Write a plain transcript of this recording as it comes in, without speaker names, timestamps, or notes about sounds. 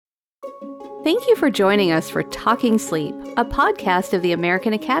Thank you for joining us for Talking Sleep, a podcast of the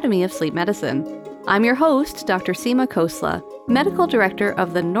American Academy of Sleep Medicine. I'm your host, Dr. Seema Khosla, Medical Director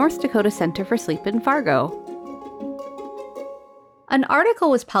of the North Dakota Center for Sleep in Fargo. An article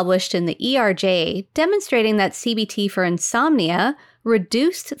was published in the ERJ demonstrating that CBT for insomnia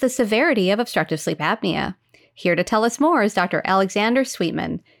reduced the severity of obstructive sleep apnea. Here to tell us more is Dr. Alexander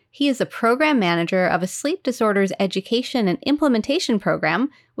Sweetman. He is the program manager of a sleep disorders education and implementation program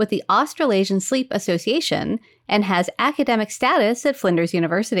with the Australasian Sleep Association and has academic status at Flinders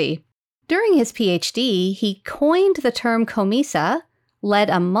University. During his PhD, he coined the term COMISA, led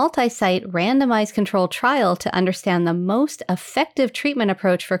a multi-site randomized controlled trial to understand the most effective treatment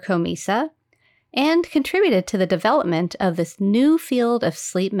approach for COMISA, and contributed to the development of this new field of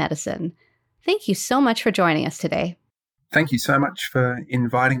sleep medicine. Thank you so much for joining us today. Thank you so much for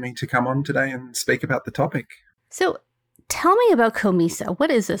inviting me to come on today and speak about the topic. So tell me about COMISA.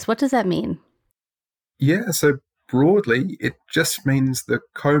 What is this? What does that mean? Yeah, so broadly, it just means the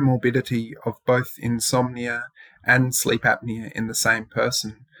comorbidity of both insomnia and sleep apnea in the same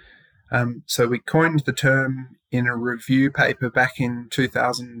person. So we coined the term in a review paper back in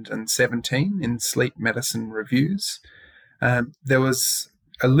 2017 in Sleep Medicine Reviews. There was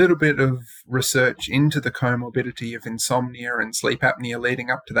a little bit of research into the comorbidity of insomnia and sleep apnea leading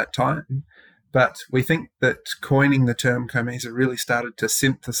up to that time, but we think that coining the term COMISA really started to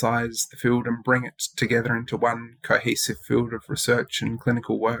synthesize the field and bring it together into one cohesive field of research and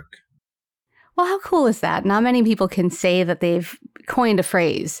clinical work. Well, how cool is that? Not many people can say that they've coined a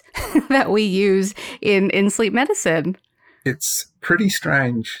phrase that we use in sleep medicine. It's pretty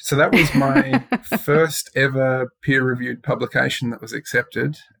strange. So that was my first ever peer-reviewed publication that was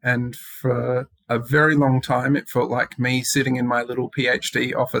accepted. And for a very long time, it felt like me sitting in my little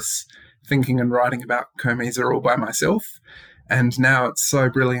PhD office thinking and writing about COMISA all by myself. And now it's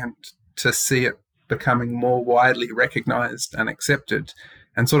so brilliant to see it becoming more widely recognized and accepted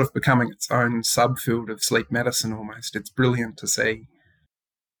and sort of becoming its own subfield of sleep medicine almost. It's brilliant to see.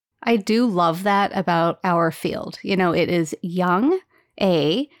 I do love that about our field. You know, it is young,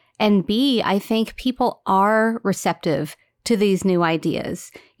 A, and B, I think people are receptive to these new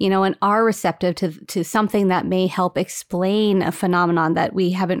ideas, you know, and are receptive to something that may help explain a phenomenon that we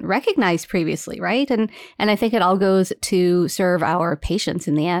haven't recognized previously, right? And I think it all goes to serve our patients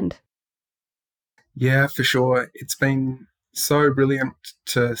in the end. Yeah, for sure. It's been so brilliant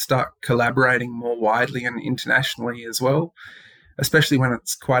to start collaborating more widely and internationally as well, especially when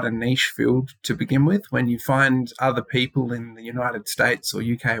it's quite a niche field to begin with. When you find other people in the United States or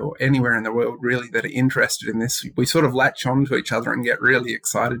UK or anywhere in the world really that are interested in this, we sort of latch on to each other and get really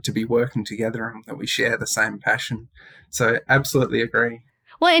excited to be working together and that we share the same passion. So absolutely agree.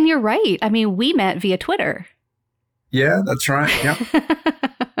 Well, and you're right. I mean, we met via Twitter. Yeah, that's right. Yeah.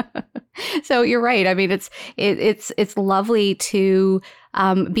 So you're right. I mean, it's lovely to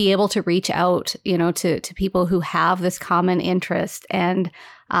be able to reach out, you know, to people who have this common interest and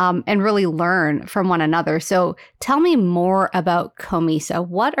really learn from one another. So tell me more about COMISA.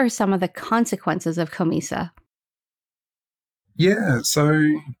 What are some of the consequences of COMISA? Yeah, so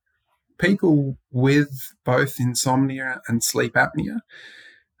people with both insomnia and sleep apnea,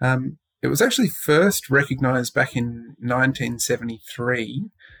 it was actually first recognized back in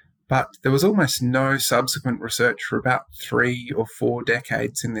 1973. But there was almost no subsequent research for about 3 or 4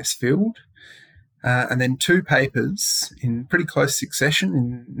 decades in this field. And then 2 papers in pretty close succession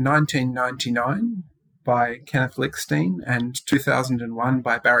in 1999 by Kenneth Lickstein and 2001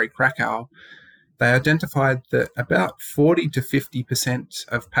 by Barry Krakow. They identified that about 40 to 50%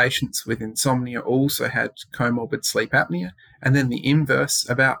 of patients with insomnia also had comorbid sleep apnea, and then the inverse,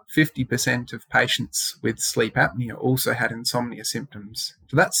 about 50% of patients with sleep apnea also had insomnia symptoms.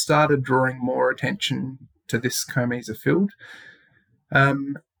 So that started drawing more attention to this COMISA field. A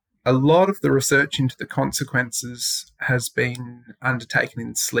lot of the research into the consequences has been undertaken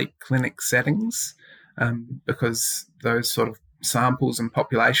in sleep clinic settings because those sort of samples and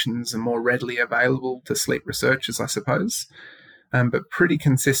populations are more readily available to sleep researchers, I suppose. But pretty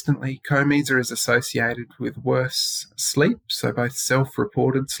consistently, COMISA is associated with worse sleep, so both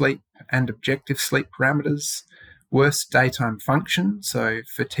self-reported sleep and objective sleep parameters, worse daytime function, so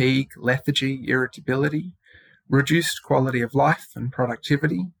fatigue, lethargy, irritability, reduced quality of life and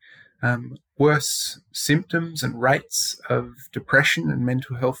productivity, worse symptoms and rates of depression and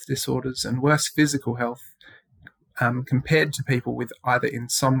mental health disorders, and worse physical health compared to people with either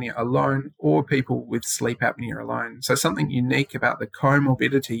insomnia alone or people with sleep apnea alone. So something unique about the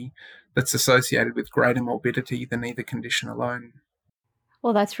comorbidity that's associated with greater morbidity than either condition alone.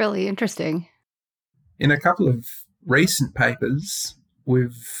 Well, that's really interesting. In a couple of recent papers,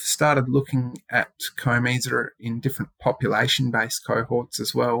 we've started looking at COMESA in different population-based cohorts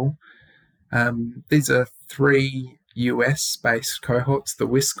as well. These are 3 US-based cohorts: the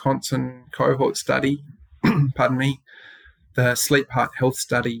Wisconsin cohort study, pardon me, the Sleep Heart Health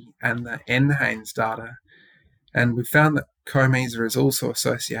study, and the NHANES data. And we found that COMESA is also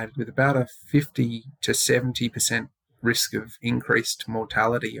associated with about a 50 to 70% risk of increased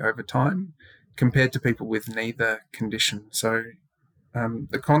mortality over time compared to people with neither condition. So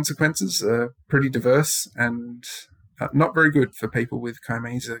the consequences are pretty diverse and not very good for people with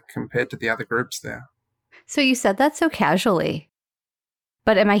COMESA compared to the other groups there. So you said that so casually,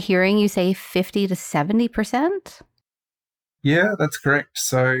 but am I hearing you say 50 to 70%? Yeah, that's correct.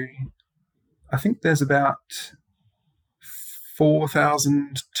 So I think there's about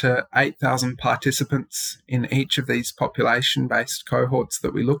 4,000 to 8,000 participants in each of these population-based cohorts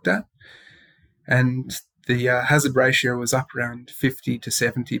that we looked at. And the hazard ratio was up around 50 to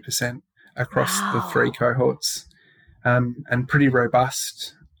 70% across the 3 cohorts, and pretty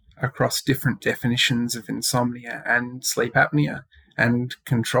robust across different definitions of insomnia and sleep apnea, and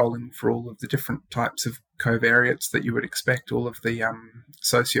controlling for all of the different types of covariates that you would expect, all of the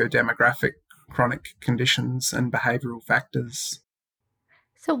socio-demographic chronic conditions and behavioural factors.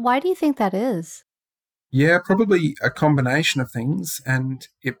 So why do you think that is? Yeah, probably a combination of things, and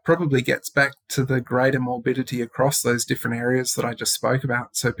it probably gets back to the greater morbidity across those different areas that I just spoke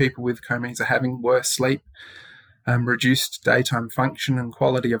about. So people with COMESA having worse sleep, reduced daytime function and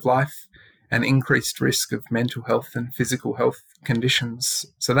quality of life, and increased risk of mental health and physical health conditions.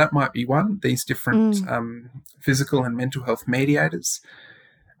 So that might be one, these different physical and mental health mediators.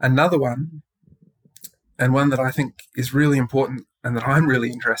 Another one, and one that I think is really important and that I'm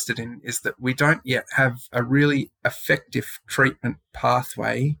really interested in, is that we don't yet have a really effective treatment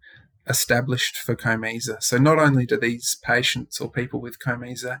pathway established for COMESA. So not only do these patients or people with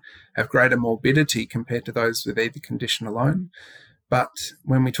COMESA have greater morbidity compared to those with either condition alone, but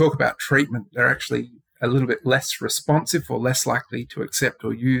when we talk about treatment, they're actually a little bit less responsive or less likely to accept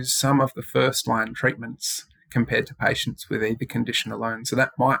or use some of the first-line treatments compared to patients with either condition alone. So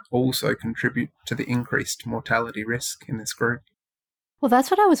that might also contribute to the increased mortality risk in this group. Well,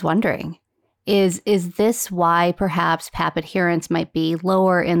 that's what I was wondering. Is this why perhaps PAP adherence might be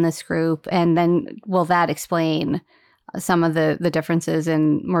lower in this group? And then will that explain some of the differences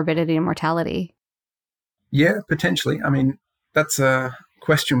in morbidity and mortality? Yeah, potentially. I mean, that's a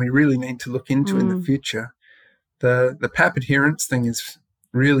question we really need to look into in the future. The PAP adherence thing is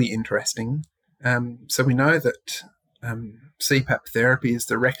really interesting. So we know that CPAP therapy is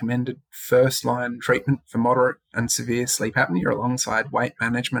the recommended first-line treatment for moderate and severe sleep apnea alongside weight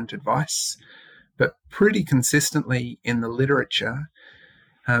management advice. But pretty consistently in the literature,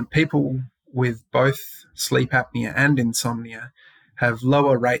 people with both sleep apnea and insomnia have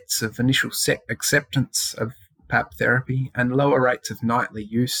lower rates of initial acceptance of PAP therapy and lower rates of nightly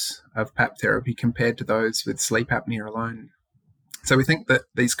use of PAP therapy compared to those with sleep apnea alone. So we think that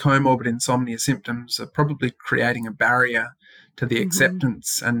these comorbid insomnia symptoms are probably creating a barrier to the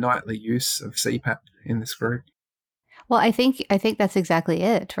acceptance and nightly use of CPAP in this group. Well, I think that's exactly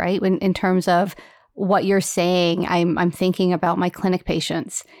it, right? When in terms of what you're saying, I'm thinking about my clinic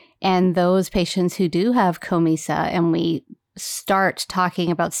patients and those patients who do have COMESA, and we start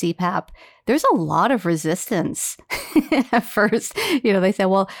talking about CPAP, there's a lot of resistance at first. They say,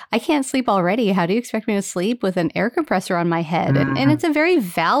 well, I can't sleep already. How do you expect me to sleep with an air compressor on my head? And it's a very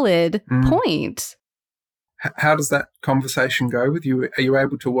valid point. How does that conversation go with you? Are you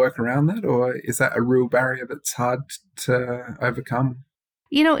able to work around that, or is that a real barrier that's hard to overcome?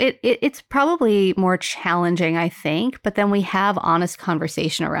 It's probably more challenging, I think, but then we have honest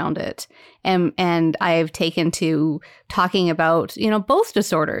conversation around it. And I've taken to talking about, both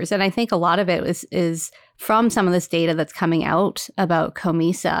disorders. And I think a lot of it is from some of this data that's coming out about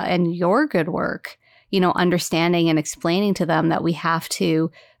COMESA and your good work, understanding and explaining to them that we have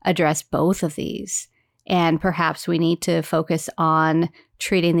to address both of these. And perhaps we need to focus on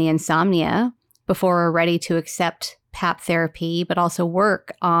treating the insomnia before we're ready to accept PAP therapy, but also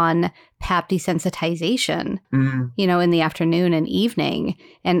work on PAP desensitization, in the afternoon and evening.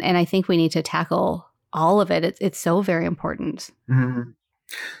 And I think we need to tackle all of it. It's so very important.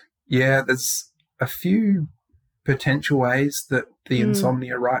 Yeah, there's a few potential ways that the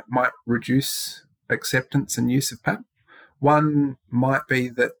insomnia might reduce acceptance and use of PAP. One might be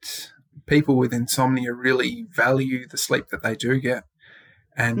that people with insomnia really value the sleep that they do get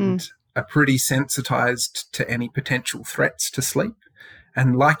and are pretty sensitized to any potential threats to sleep.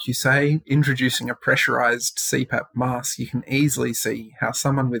 And like you say, introducing a pressurized CPAP mask, you can easily see how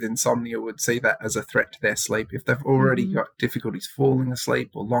someone with insomnia would see that as a threat to their sleep. If they've already got difficulties falling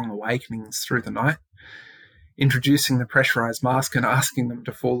asleep or long awakenings through the night, introducing the pressurized mask and asking them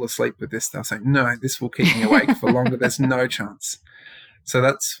to fall asleep with this, they'll say, no, this will keep me awake for longer. There's no chance. So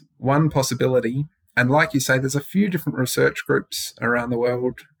that's one possibility. And like you say, there's a few different research groups around the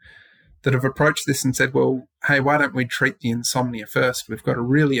world that have approached this and said, well, hey, why don't we treat the insomnia first? We've got a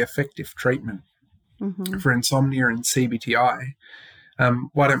really effective treatment for insomnia and CBTI.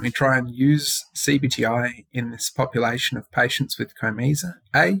 Why don't we try and use CBTI in this population of patients with COMISA?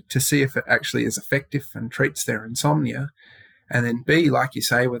 A, to see if it actually is effective and treats their insomnia, and then B, like you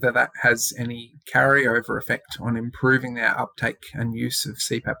say, whether that has any carryover effect on improving their uptake and use of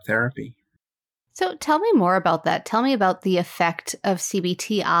CPAP therapy. So tell me more about that. Tell me about the effect of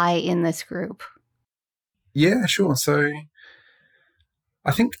CBTI in this group. Yeah, sure. So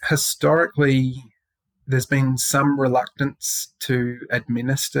I think historically there's been some reluctance to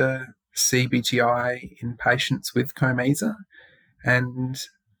administer CBTI in patients with COMISA, and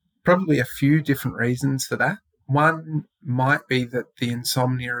probably a few different reasons for that. One might be that the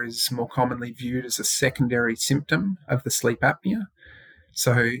insomnia is more commonly viewed as a secondary symptom of the sleep apnea.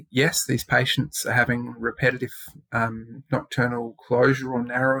 So yes, these patients are having repetitive nocturnal closure or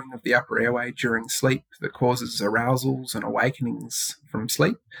narrowing of the upper airway during sleep that causes arousals and awakenings from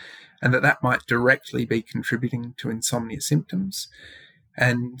sleep, and that might directly be contributing to insomnia symptoms.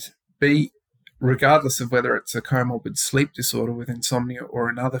 And B, regardless of whether it's a comorbid sleep disorder with insomnia or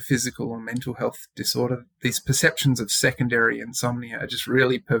another physical or mental health disorder, these perceptions of secondary insomnia are just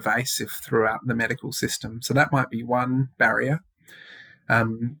really pervasive throughout the medical system. So that might be one barrier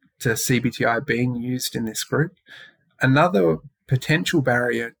to CBTI being used in this group. Another potential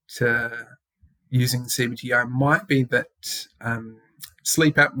barrier to using CBTI might be that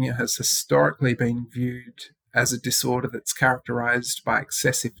sleep apnea has historically been viewed as a disorder that's characterized by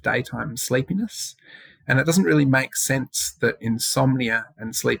excessive daytime sleepiness. And it doesn't really make sense that insomnia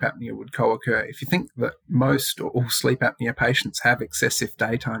and sleep apnea would co-occur. If you think that most or all sleep apnea patients have excessive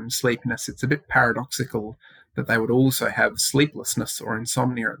daytime sleepiness, it's a bit paradoxical that they would also have sleeplessness or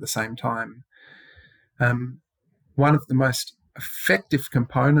insomnia at the same time. One of the most effective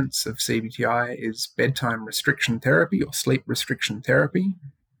components of CBTI is bedtime restriction therapy or sleep restriction therapy,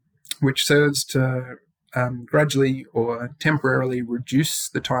 which serves to gradually or temporarily reduce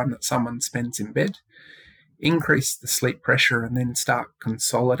the time that someone spends in bed, increase the sleep pressure, and then start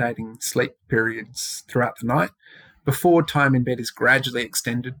consolidating sleep periods throughout the night before time in bed is gradually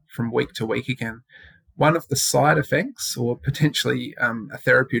extended from week to week again. One of the side effects, or potentially a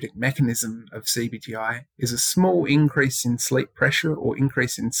therapeutic mechanism of CBTI, is a small increase in sleep pressure or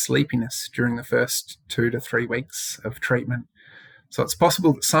increase in sleepiness during the first 2 to 3 weeks of treatment. So it's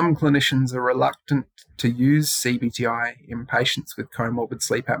possible that some clinicians are reluctant to use CBTI in patients with comorbid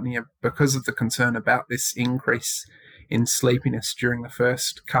sleep apnea because of the concern about this increase in sleepiness during the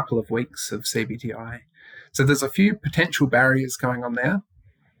first couple of weeks of CBTI. So there's a few potential barriers going on there.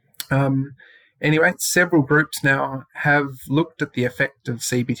 Anyway, several groups now have looked at the effect of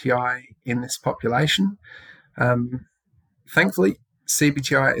CBTI in this population. Thankfully,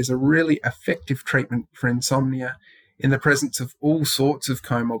 CBTI is a really effective treatment for insomnia in the presence of all sorts of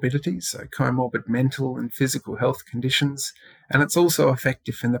comorbidities, so comorbid mental and physical health conditions, and it's also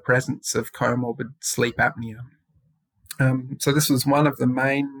effective in the presence of comorbid sleep apnea. So this was one of the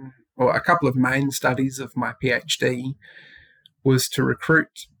main, or a couple of main studies of my PhD, was to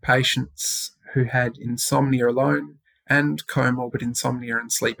recruit patients who had insomnia alone and comorbid insomnia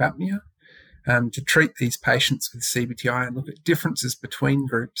and sleep apnea, to treat these patients with CBTI and look at differences between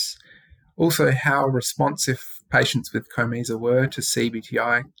groups. Also, how responsive patients with COMISA were to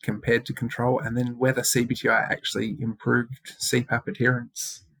CBTI compared to control, and then whether CBTI actually improved CPAP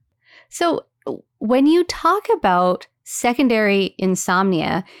adherence. So when you talk about secondary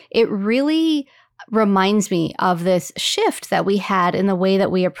insomnia, it really reminds me of this shift that we had in the way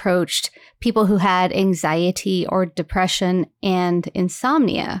that we approached people who had anxiety or depression and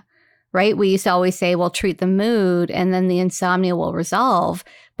insomnia, right? We used to always say, well, treat the mood and then the insomnia will resolve.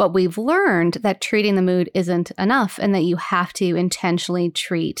 But we've learned that treating the mood isn't enough and that you have to intentionally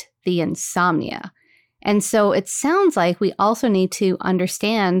treat the insomnia. And so it sounds like we also need to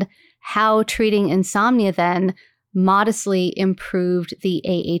understand how treating insomnia then modestly improved the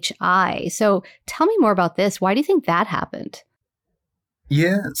AHI. So tell me more about this. Why do you think that happened?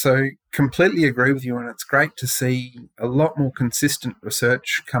 Yeah, so completely agree with you, and it's great to see a lot more consistent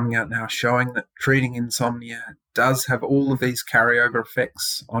research coming out now showing that treating insomnia does have all of these carryover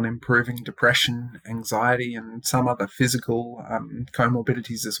effects on improving depression, anxiety, and some other physical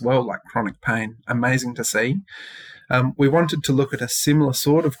comorbidities as well, like chronic pain. Amazing to see. We wanted to look at a similar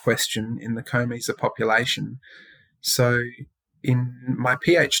sort of question in the COMISA population. So in my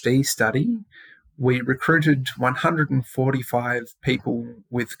PhD study, we recruited 145 people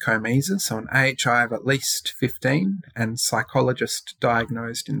with COMISA, so an AHI of at least 15, and psychologist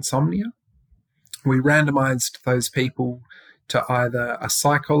diagnosed insomnia. We randomized those people to either a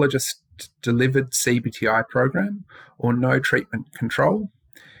psychologist-delivered CBTI program or no treatment control.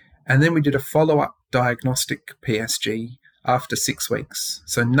 And then we did a follow-up diagnostic PSG after 6 weeks.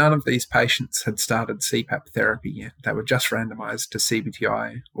 So none of these patients had started CPAP therapy yet. They were just randomized to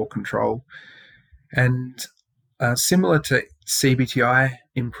CBTI or control. And similar to CBTI,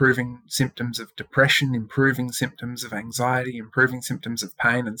 improving symptoms of depression, improving symptoms of anxiety, improving symptoms of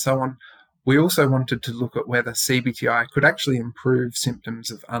pain, and so on, we also wanted to look at whether CBTI could actually improve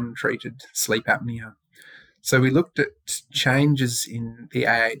symptoms of untreated sleep apnea. So we looked at changes in the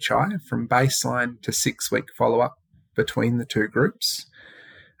AHI from baseline to 6-week follow-up between the two groups.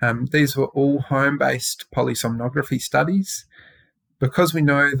 These were all home-based polysomnography studies. Because we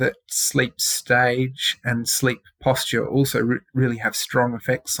know that sleep stage and sleep posture also really have strong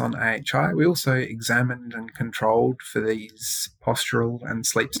effects on AHI, we also examined and controlled for these postural and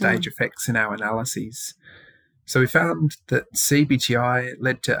sleep stage effects in our analyses. So we found that CBTI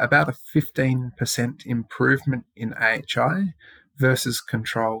led to about a 15% improvement in AHI versus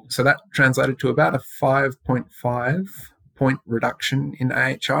control. So that translated to about a 5.5 point reduction in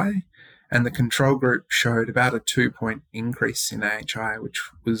AHI, and the control group showed about a 2-point increase in AHI, which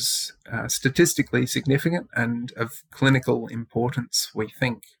was statistically significant and of clinical importance, we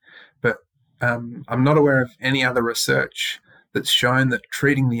think. But I'm not aware of any other research that's shown that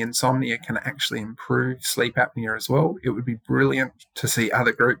treating the insomnia can actually improve sleep apnea as well. It would be brilliant to see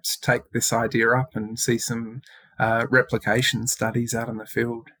other groups take this idea up and see some replication studies out in the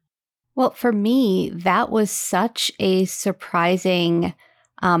field. Well, for me, that was such a surprising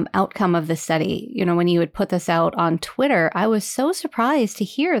outcome of the study. You know, when you would put this out on Twitter, I was so surprised to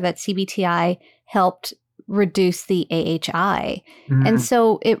hear that CBTI helped reduce the AHI. And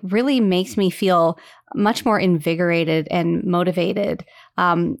so it really makes me feel much more invigorated and motivated.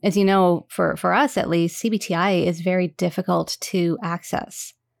 As you know, for us at least, CBTI is very difficult to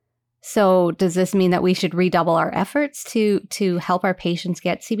access. So does this mean that we should redouble our efforts to help our patients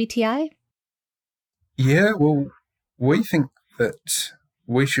get CBTI? Yeah, well, we think that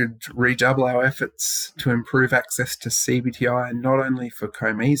we should redouble our efforts to improve access to CBTI, not only for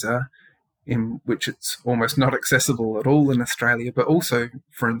COMISA, in which it's almost not accessible at all in Australia, but also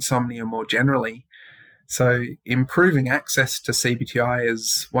for insomnia more generally. So improving access to CBTI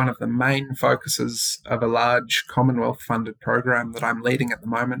is one of the main focuses of a large Commonwealth-funded program that I'm leading at the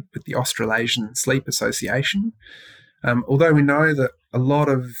moment with the Australasian Sleep Association. Although we know that a lot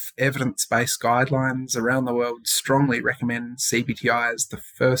of evidence-based guidelines around the world strongly recommend CBTI as the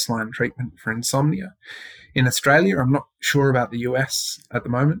first-line treatment for insomnia, in Australia, I'm not sure about the US at the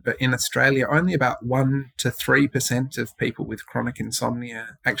moment, but in Australia, only about 1 to 3% of people with chronic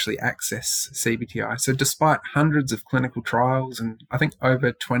insomnia actually access CBTI. So despite hundreds of clinical trials and I think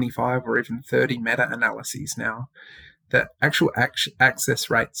over 25 or even 30 meta-analyses now, the actual access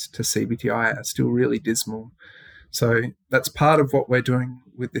rates to CBTI are still really dismal. So that's part of what we're doing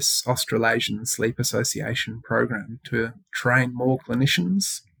with this Australasian Sleep Association program, to train more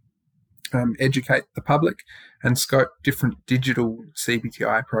clinicians, educate the public, and scope different digital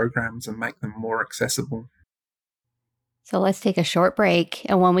CBTI programs and make them more accessible. So let's take a short break,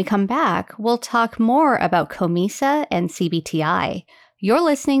 and when we come back, we'll talk more about COMISA and CBTI. You're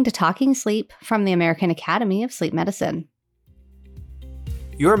listening to Talking Sleep from the American Academy of Sleep Medicine.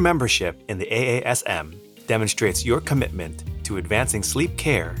 Your membership in the AASM demonstrates your commitment to advancing sleep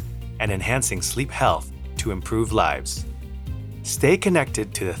care and enhancing sleep health to improve lives. Stay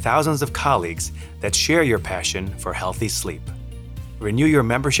connected to the thousands of colleagues that share your passion for healthy sleep. Renew your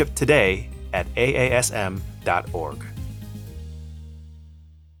membership today at aasm.org.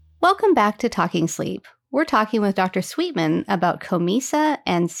 Welcome back to Talking Sleep. We're talking with Dr. Sweetman about COMISA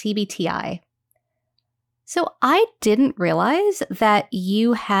and CBTI. So I didn't realize that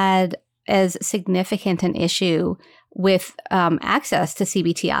you had as significant an issue with access to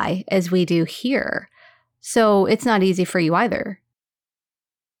CBTI as we do here. So it's not easy for you either.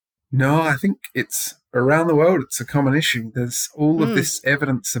 No, I think it's around the world, it's a common issue. There's all of this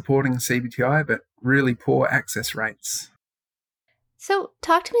evidence supporting CBTI, but really poor access rates. So,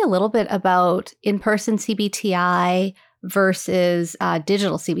 talk to me a little bit about in-person CBTI versus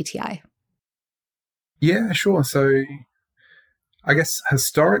digital CBTI. Yeah, sure. So I guess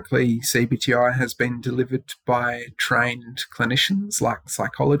historically, CBTI has been delivered by trained clinicians like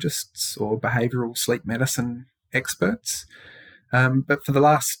psychologists or behavioural sleep medicine experts. But for the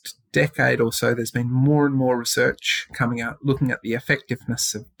last decade or so, there's been more and more research coming out looking at the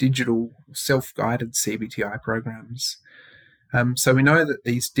effectiveness of digital self-guided CBTI programs. So we know that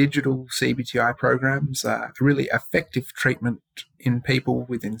these digital CBTI programs are a really effective treatment in people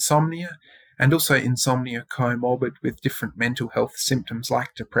with insomnia and also insomnia comorbid with different mental health symptoms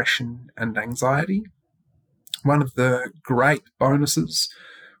like depression and anxiety. One of the great bonuses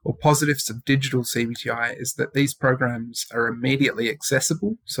or positives of digital CBTI is that these programs are immediately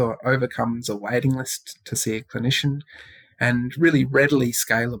accessible, so it overcomes a waiting list to see a clinician, and really readily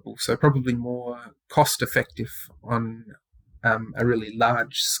scalable, so probably more cost effective on a really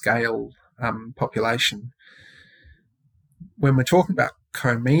large scale population. When we're talking about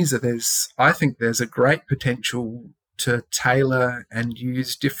COMESA, I think there's a great potential to tailor and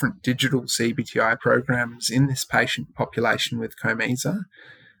use different digital CBTI programs in this patient population with COMESA.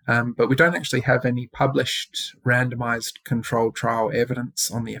 But we don't actually have any published randomized controlled trial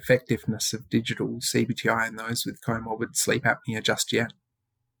evidence on the effectiveness of digital CBTI in those with comorbid sleep apnea just yet.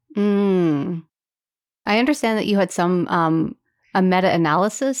 I understand that you had a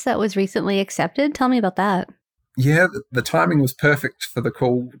meta-analysis that was recently accepted. Tell me about that. Yeah, the timing was perfect for the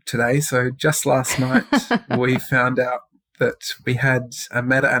call today. So just last night, we found out that we had a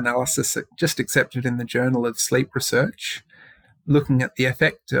meta-analysis just accepted in the Journal of Sleep Research, looking at the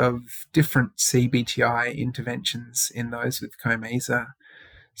effect of different CBTI interventions in those with COMESA.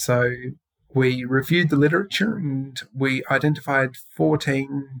 So we reviewed the literature and we identified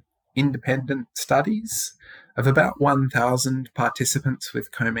 14 independent studies of about 1,000 participants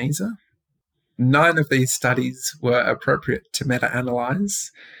with COMESA. 9 of these studies were appropriate to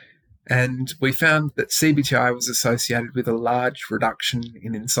meta-analyse, and we found that CBTI was associated with a large reduction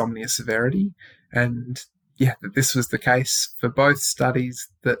in insomnia severity, and that this was the case for both studies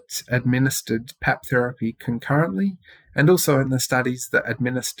that administered PAP therapy concurrently and also in the studies that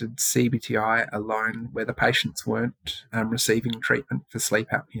administered CBTI alone where the patients weren't receiving treatment for sleep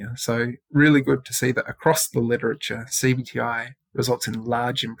apnea. So really good to see that across the literature, CBTI results in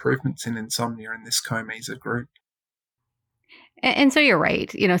large improvements in insomnia in this COMESA group. And so you're right.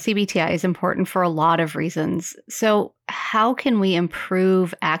 CBTI is important for a lot of reasons. So how can we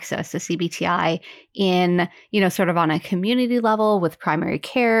improve access to CBTI in, sort of on a community level with primary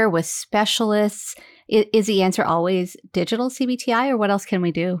care, with specialists? Is the answer always digital CBTI, or what else can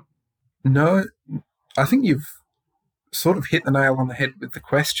we do? No, I think you've sort of hit the nail on the head with the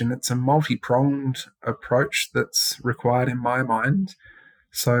question. It's a multi-pronged approach that's required in my mind.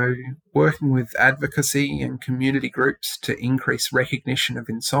 So working with advocacy and community groups to increase recognition of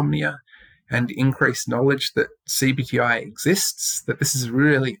insomnia and increase knowledge that CBTI exists, that this is a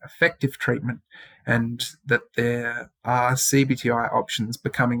really effective treatment and that there are CBTI options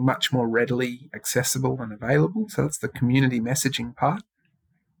becoming much more readily accessible and available. So that's the community messaging part.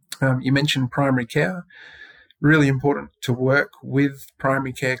 You mentioned primary care. Really important to work with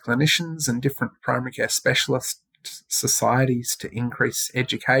primary care clinicians and different primary care specialists societies to increase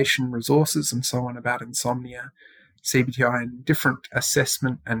education resources and so on about insomnia, CBTI, and different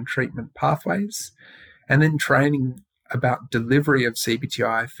assessment and treatment pathways, and then training about delivery of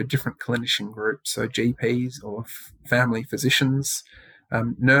CBTI for different clinician groups, so GPs or family physicians,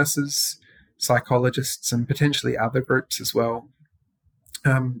 nurses, psychologists, and potentially other groups as well.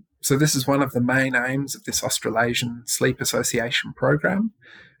 So this is one of the main aims of this Australasian Sleep Association program,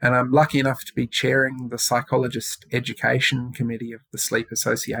 and I'm lucky enough to be chairing the Psychologist Education Committee of the Sleep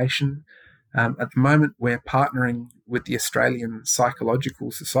Association. At the moment, we're partnering with the Australian Psychological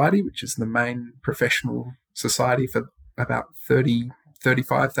Society, which is the main professional society for about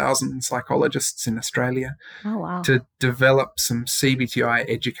 35,000 psychologists in Australia, to develop some CBTI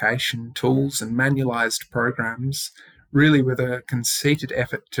education tools and manualised programs, really with a conceited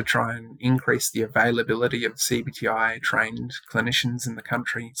effort to try and increase the availability of CBTI-trained clinicians in the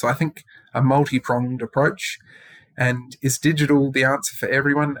country. So I think a multi-pronged approach. And is digital the answer for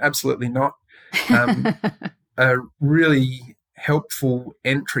everyone? Absolutely not. A really helpful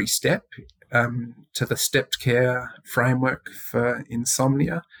entry step to the stepped care framework for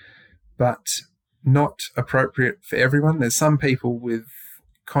insomnia, but not appropriate for everyone. There's some people with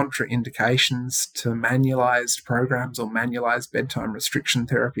contraindications to manualized programs or manualized bedtime restriction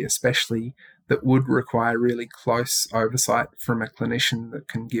therapy, especially, that would require really close oversight from a clinician that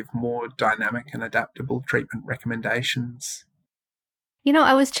can give more dynamic and adaptable treatment recommendations.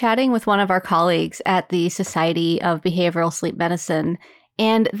 I was chatting with one of our colleagues at the Society of Behavioral Sleep Medicine,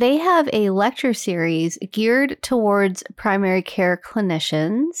 and they have a lecture series geared towards primary care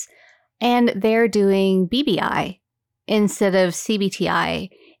clinicians, and they're doing BBI instead of CBTI.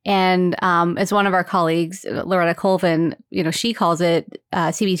 And as one of our colleagues, Loretta Colvin, she calls it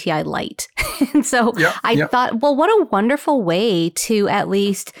CBTI light. And so I thought, well, what a wonderful way to at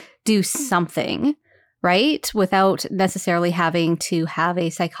least do something, right? Without necessarily having to have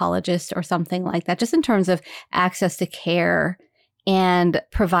a psychologist or something like that, just in terms of access to care and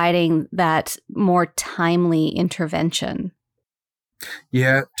providing that more timely intervention.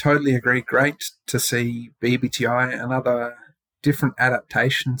 Yeah, totally agree. Great to see BBTI and other different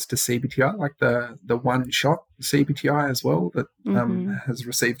adaptations to CBTI, like the one-shot CBTI as well, that has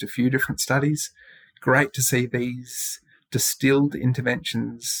received a few different studies. Great to see these distilled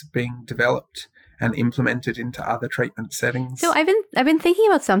interventions being developed and implemented into other treatment settings. So I've been thinking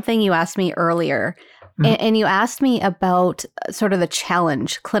about something you asked me earlier, and you asked me about sort of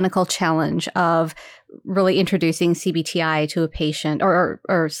the clinical challenge of really introducing CBTI to a patient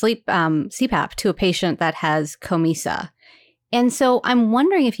or sleep CPAP to a patient that has COMISA. And so I'm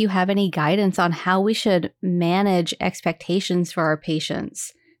wondering if you have any guidance on how we should manage expectations for our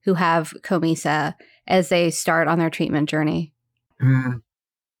patients who have COMISA as they start on their treatment journey.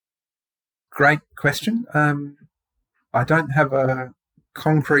 Great question. I don't have a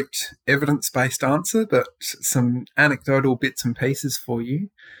concrete evidence-based answer, but some anecdotal bits and pieces for you.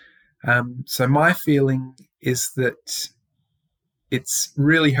 So my feeling is that it's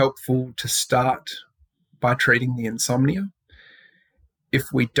really helpful to start by treating the insomnia.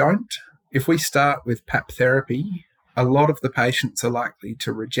 If we start with PAP therapy, a lot of the patients are likely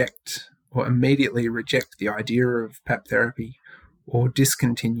to reject or immediately reject the idea of PAP therapy or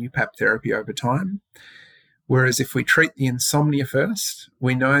discontinue PAP therapy over time. Whereas if we treat the insomnia first,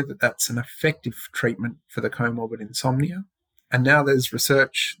 we know that that's an effective treatment for the comorbid insomnia. And now there's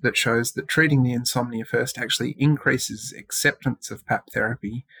research that shows that treating the insomnia first actually increases acceptance of PAP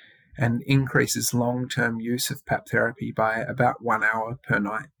therapy and increases long-term use of PAP therapy by about 1 hour per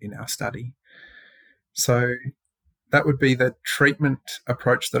night in our study. So that would be the treatment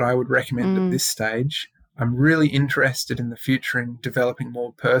approach that I would recommend at this stage. I'm really interested in the future in developing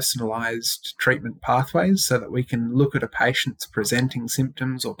more personalised treatment pathways so that we can look at a patient's presenting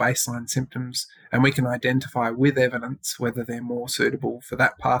symptoms or baseline symptoms, and we can identify with evidence whether they're more suitable for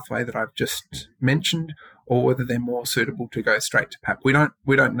that pathway that I've just mentioned or whether they're more suitable to go straight to PAP. We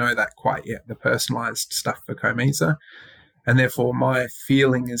don't know that quite yet, the personalised stuff for COMISA, and therefore my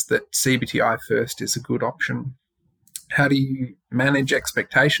feeling is that CBTI first is a good option. How do you manage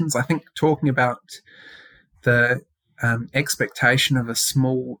expectations? I think talking about the expectation of a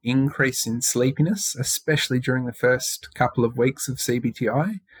small increase in sleepiness, especially during the first couple of weeks of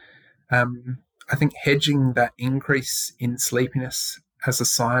CBTI. I think hedging that increase in sleepiness as a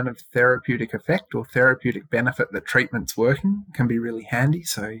sign of therapeutic effect or therapeutic benefit that treatment's working can be really handy.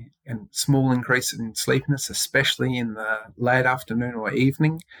 So a small increase in sleepiness, especially in the late afternoon or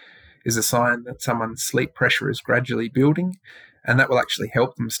evening, is a sign that someone's sleep pressure is gradually building, and that will actually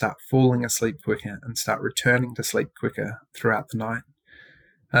help them start falling asleep quicker and start returning to sleep quicker throughout the night.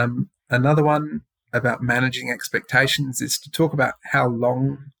 Another one about managing expectations is to talk about how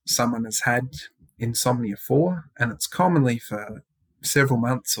long someone has had insomnia for, and it's commonly for several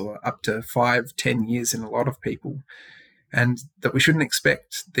months or up to 5-10 years in a lot of people, and that we shouldn't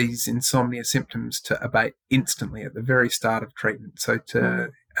expect these insomnia symptoms to abate instantly at the very start of treatment. So to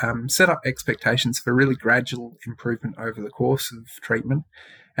set up expectations for really gradual improvement over the course of treatment.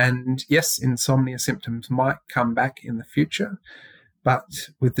 And yes, insomnia symptoms might come back in the future, but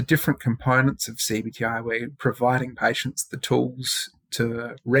with the different components of CBTI, we're providing patients the tools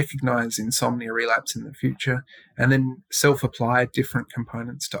to recognise insomnia relapse in the future and then self-apply different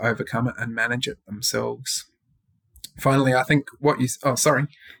components to overcome it and manage it themselves. Finally, I think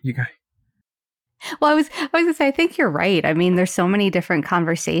you go. Well, I was going to say, I think you're right. I mean, there's so many different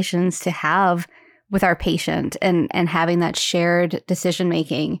conversations to have with our patient and having that shared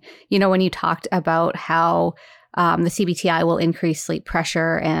decision-making. When you talked about how the CBTI will increase sleep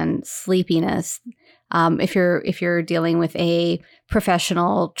pressure and sleepiness, if you're dealing with a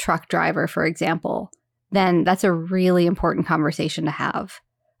professional truck driver, for example, then that's a really important conversation to have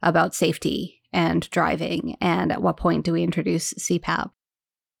about safety and driving, and at what point do we introduce CPAP.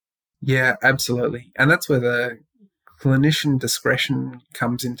 Yeah, absolutely. And that's where the clinician discretion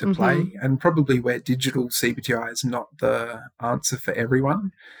comes into play, and probably where digital CBTI is not the answer for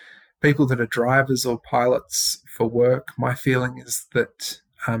everyone. People that are drivers or pilots for work, my feeling is that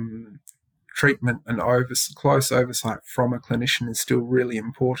treatment and close oversight from a clinician is still really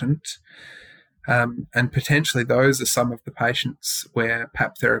important. And potentially those are some of the patients where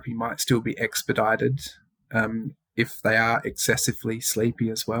PAP therapy might still be expedited if they are excessively sleepy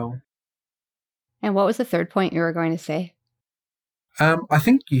as well. And what was the third point you were going to say? I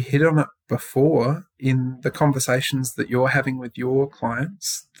think you hit on it before in the conversations that you're having with your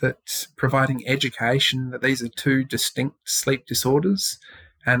clients, that providing education that these are two distinct sleep disorders,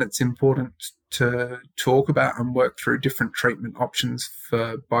 and it's important to talk about and work through different treatment options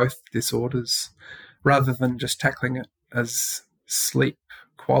for both disorders, rather than just tackling it as sleep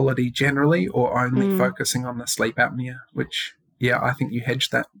quality generally or only focusing on the sleep apnea, which, I think you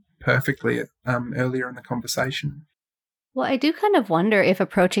hedged that perfectly earlier in the conversation. Well, I do kind of wonder if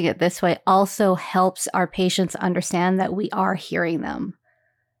approaching it this way also helps our patients understand that we are hearing them.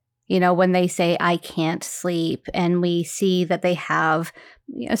 You know, when they say, I can't sleep, and we see that they have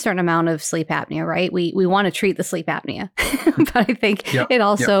a certain amount of sleep apnea, right? We want to treat the sleep apnea. But I think it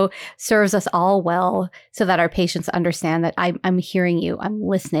also serves us all well so that our patients understand that I'm hearing you, I'm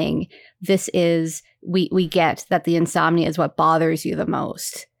listening. This is, we get that the insomnia is what bothers you the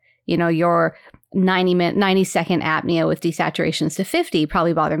most. You know, your 90-second apnea with desaturations to 50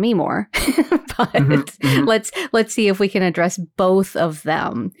 probably bother me more. But let's see if we can address both of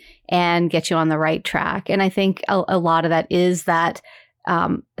them and get you on the right track. And I think a lot of that is that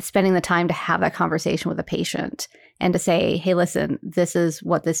spending the time to have that conversation with a patient and to say, hey, listen, this is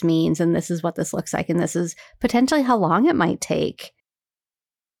what this means, and this is what this looks like, and this is potentially how long it might take.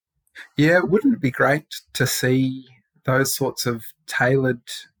 Yeah, wouldn't it be great to see those sorts of tailored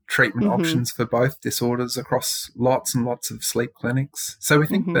treatment options for both disorders across lots and lots of sleep clinics? So we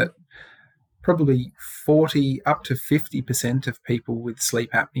think that probably 40 up to 50% of people with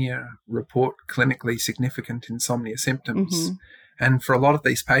sleep apnea report clinically significant insomnia symptoms. And for a lot of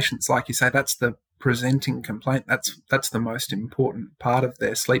these patients, like you say, that's the presenting complaint. That's the most important part of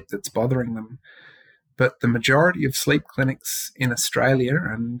their sleep that's bothering them. But the majority of sleep clinics in Australia,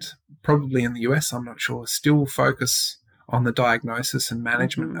 and probably in the US, I'm not sure, still focus on the diagnosis and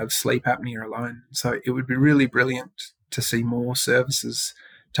management of sleep apnea alone. So it would be really brilliant to see more services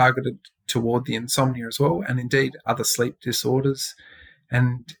targeted toward the insomnia as well, and indeed other sleep disorders,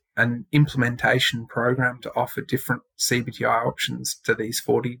 and an implementation program to offer different CBTI options to these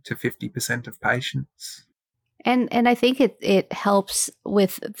 40 to 50% of patients. And I think it helps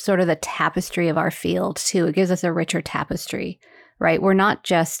with sort of the tapestry of our field too. It gives us a richer tapestry, right? We're not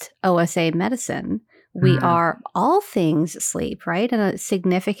just OSA medicine. We are all things sleep, right? And a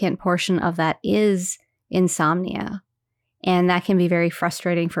significant portion of that is insomnia. And that can be very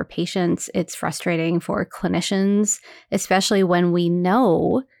frustrating for patients. It's frustrating for clinicians, especially when we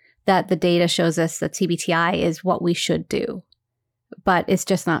know that the data shows us that CBTI is what we should do. But it's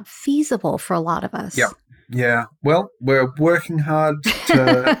just not feasible for a lot of us. Yeah. Well, we're working hard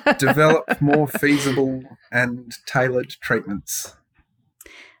to develop more feasible and tailored treatments.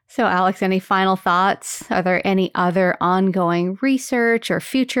 So, Alex, any final thoughts? Are there any other ongoing research or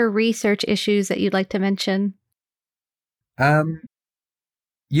future research issues that you'd like to mention?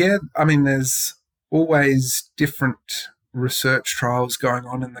 Yeah, I mean, there's always different research trials going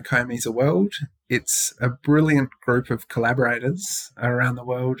on in the COMESA world. It's a brilliant group of collaborators around the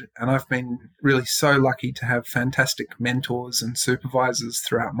world, and I've been really so lucky to have fantastic mentors and supervisors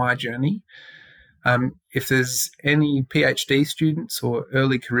throughout my journey. If there's any PhD students or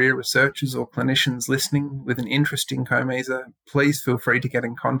early career researchers or clinicians listening with an interest in COMESA, please feel free to get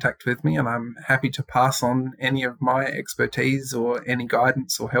in contact with me, and I'm happy to pass on any of my expertise or any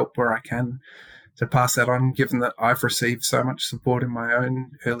guidance or help where I can to pass that on, given that I've received so much support in my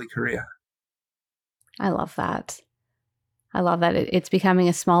own early career. I love that. It's becoming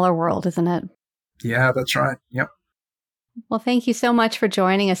a smaller world, isn't it? Yeah, that's right. Yep. Well, thank you so much for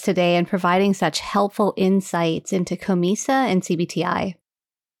joining us today and providing such helpful insights into COMESA and CBTI.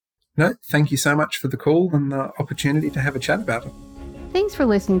 No, thank you so much for the call and the opportunity to have a chat about it. Thanks for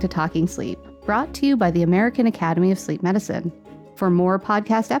listening to Talking Sleep, brought to you by the American Academy of Sleep Medicine. For more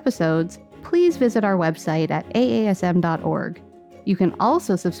podcast episodes, please visit our website at aasm.org. You can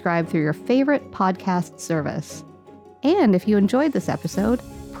also subscribe through your favorite podcast service. And if you enjoyed this episode,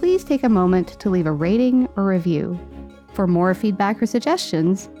 please take a moment to leave a rating or review. For more feedback or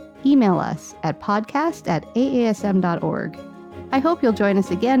suggestions, email us at podcast@aasm.org. I hope you'll join us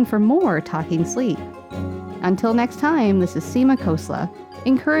again for more Talking Sleep. Until next time, this is Seema Khosla,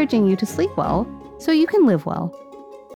 encouraging you to sleep well so you can live well.